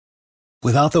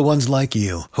Without the ones like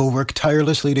you, who work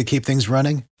tirelessly to keep things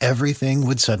running, everything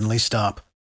would suddenly stop.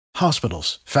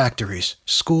 Hospitals, factories,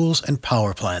 schools, and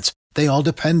power plants, they all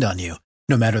depend on you.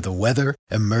 No matter the weather,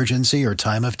 emergency, or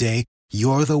time of day,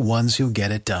 you're the ones who get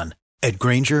it done. At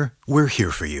Grainger, we're here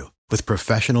for you with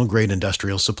professional-grade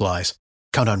industrial supplies.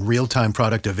 Count on real-time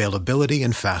product availability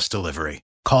and fast delivery.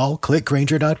 Call, click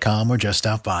Grainger.com, or just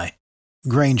stop by.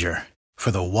 Grainger, for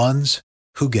the ones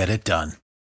who get it done.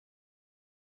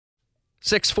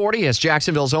 6:40 as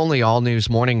Jacksonville's only all-news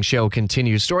morning show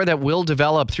continues. Story that will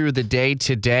develop through the day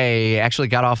today actually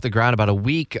got off the ground about a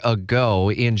week ago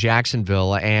in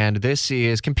Jacksonville, and this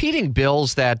is competing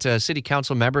bills that city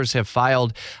council members have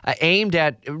filed aimed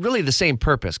at really the same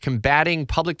purpose, combating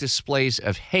public displays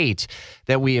of hate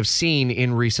that we have seen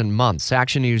in recent months.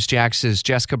 Action News Jax's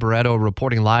Jessica Barreto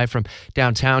reporting live from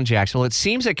downtown Jacksonville. It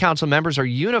seems that council members are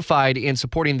unified in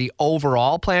supporting the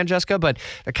overall plan, Jessica, but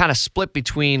they're kind of split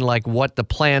between like what the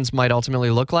plans might ultimately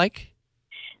look like?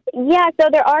 Yeah, so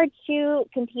there are two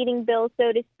competing bills,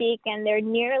 so to speak, and they're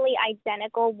nearly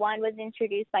identical. One was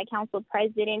introduced by Council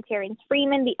President Terrence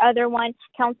Freeman, the other one,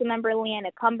 Councilmember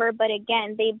Leanna Cumber. But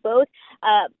again, they both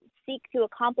seek to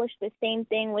accomplish the same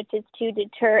thing, which is to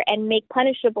deter and make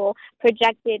punishable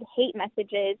projected hate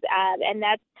messages. And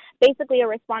that's basically a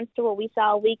response to what we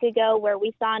saw a week ago, where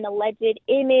we saw an alleged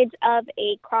image of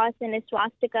a cross and a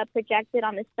swastika projected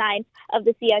on the side of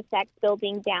the CSX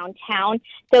building downtown.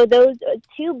 So those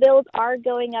two bills are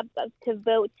going up to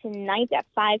vote tonight at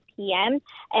 5 p.m.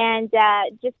 And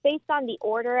just based on the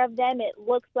order of them, it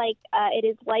looks like it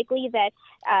is likely that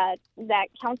that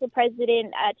Council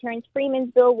President Terrence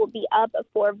Freeman's bill will be up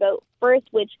for vote first,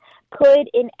 which could,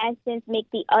 in essence, make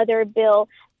the other bill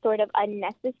sort of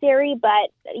unnecessary. But,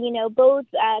 you know, both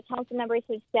council members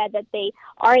have said that they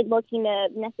aren't looking to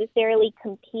necessarily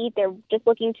compete. They're just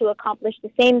looking to accomplish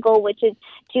the same goal, which is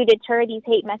to deter these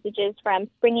hate messages from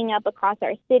springing up across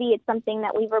our city. It's something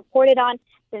that we've reported on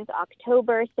since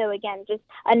October. So, again, just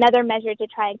another measure to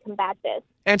try and combat this.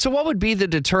 And so what would be the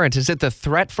deterrent? Is it the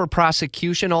threat for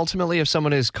prosecution ultimately if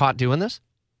someone is caught doing this?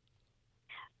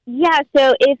 Yeah,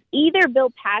 so if either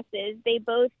bill passes, they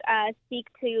both seek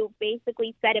to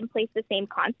basically set in place the same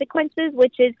consequences,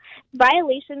 which is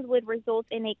violations would result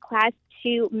in a Class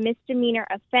 2 misdemeanor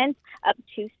offense, up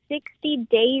to 60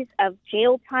 days of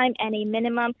jail time, and a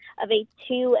minimum of a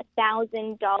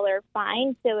 $2,000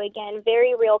 fine. So again,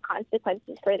 very real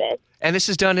consequences for this. And this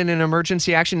is done in an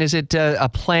emergency action. Is it a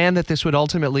plan that this would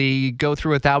ultimately go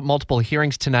through without multiple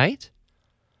hearings tonight?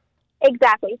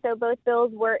 Exactly. So both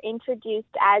bills were introduced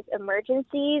as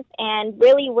emergencies, and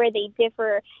really where they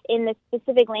differ in the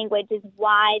specific language is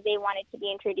why they wanted to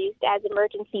be introduced as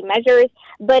emergency measures.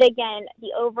 But again, the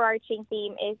overarching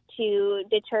theme is to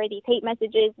deter these hate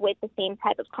messages with the same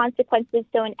type of consequences.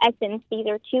 So in essence, these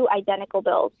are two identical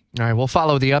bills. All right, we'll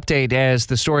follow the update as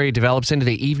the story develops into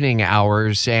the evening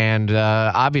hours and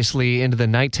obviously into the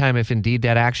nighttime if indeed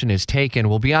that action is taken.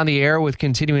 We'll be on the air with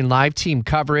continuing live team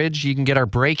coverage. You can get our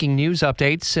breaking news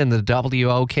updates in the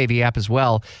WOKV app as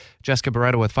well. Jessica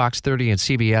Barreto with Fox 30 and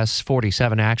CBS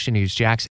 47 Action News Jax.